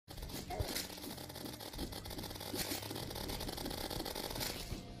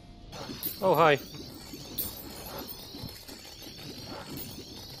Oh, hi.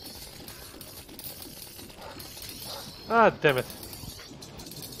 Ah, damn it.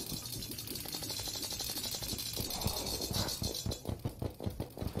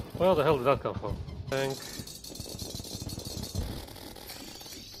 Where the hell did that come from? Tank.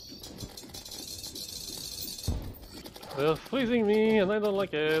 They're freezing me and I don't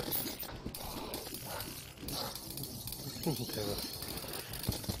like it. Damn it.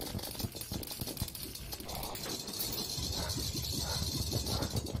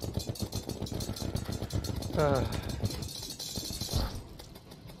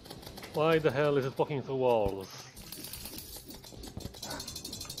 Why the hell is it walking through walls?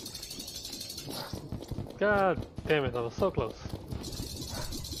 God damn it, I was so close.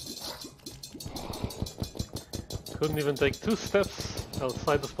 Couldn't even take 2 steps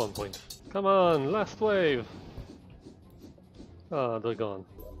outside the spawn point. Come on, last wave! Ah, they're gone.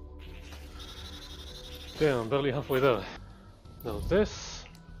 Damn, barely halfway there. Now this,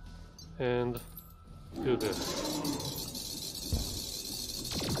 and do this.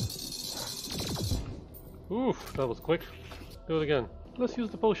 Oof, that was quick. Do it again. Let's use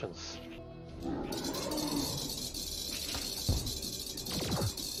the potions.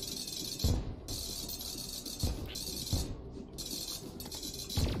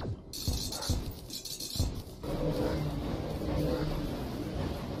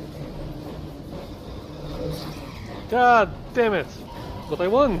 God damn it! But I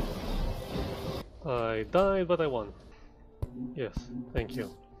won! I died, but I won. Yes, thank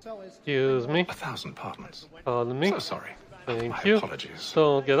you. Excuse me. 1,000 pardons. Pardon me. So sorry. Thank My you. apologies.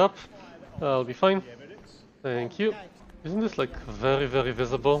 Don't get up. I'll be fine. Thank you. Isn't this like very, very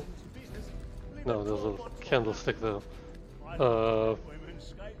visible? No, there's a candlestick there.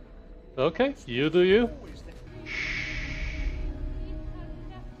 Okay, you do you.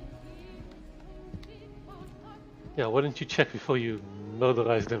 Yeah, why didn't you check before you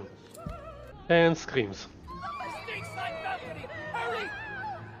murderized him? And screams.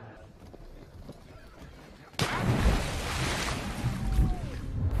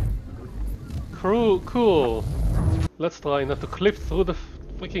 Cool. Let's try not to clip through the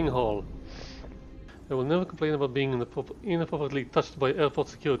freaking hole. I will never complain about being inappropriately touched by airport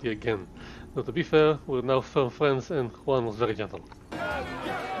security again. Though to be fair, we're now firm friends and Juan was very gentle.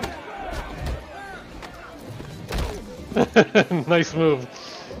 Nice move.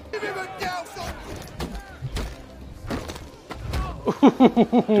 Do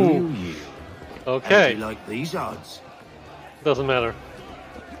you yield? Okay. How do you like these odds? Doesn't matter.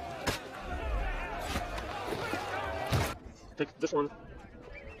 Take this one.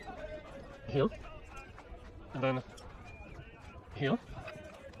 Heal. And then heal.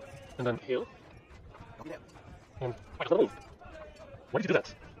 And then heal. And wait, don't move. Why did you do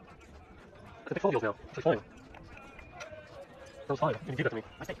that? I can take 4 heals now. It's fine. That was fine. You can give that to me.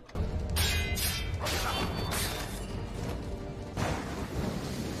 I take.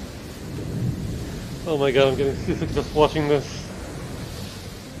 Oh my god, I'm getting seasick just watching this.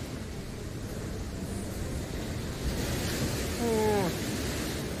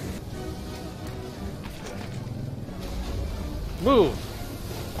 Move!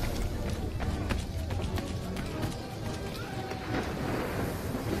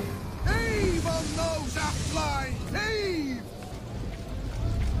 Heave on those uplines! Heave!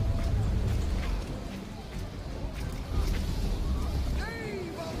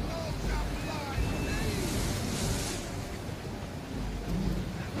 Heave on those uplines!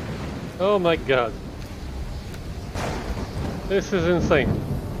 Heave! Oh my god. This is insane.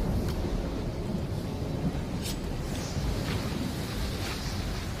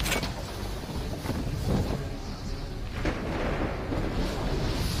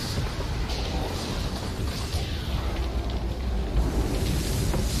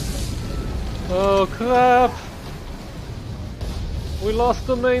 Oh crap! We lost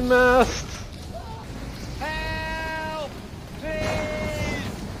the main mast! Help! Please!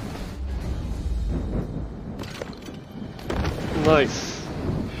 Nice.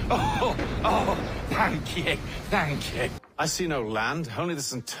 Oh, thank you. I see no land, only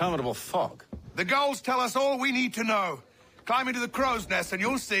this interminable fog. The goals tell us all we need to know. Climb into the crow's nest and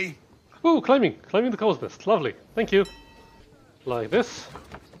you'll see. Ooh, climbing the crow's nest. Lovely. Thank you. Like this.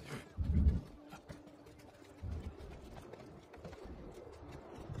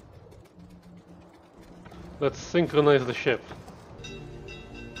 Let's synchronize the ship.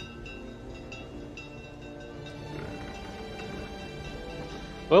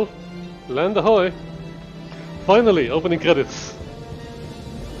 Well, land ahoy! Finally, opening credits.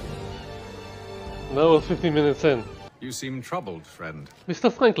 Now we're 15 minutes in. You seem troubled, friend.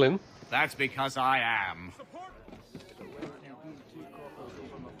 Mr. Franklin, That's because I am.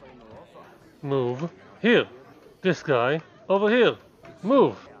 Move. Here. This guy. Over here.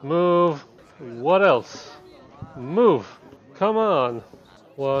 Move. Move. What else? Move. Come on.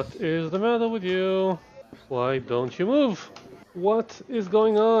 What is the matter with you? Why don't you move? What is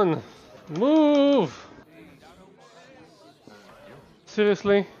going on? Move!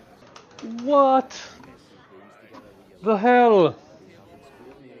 Seriously? What the hell?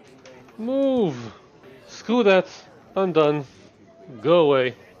 Move! Screw that. I'm done. Go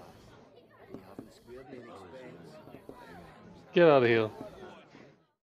away. Get out of here.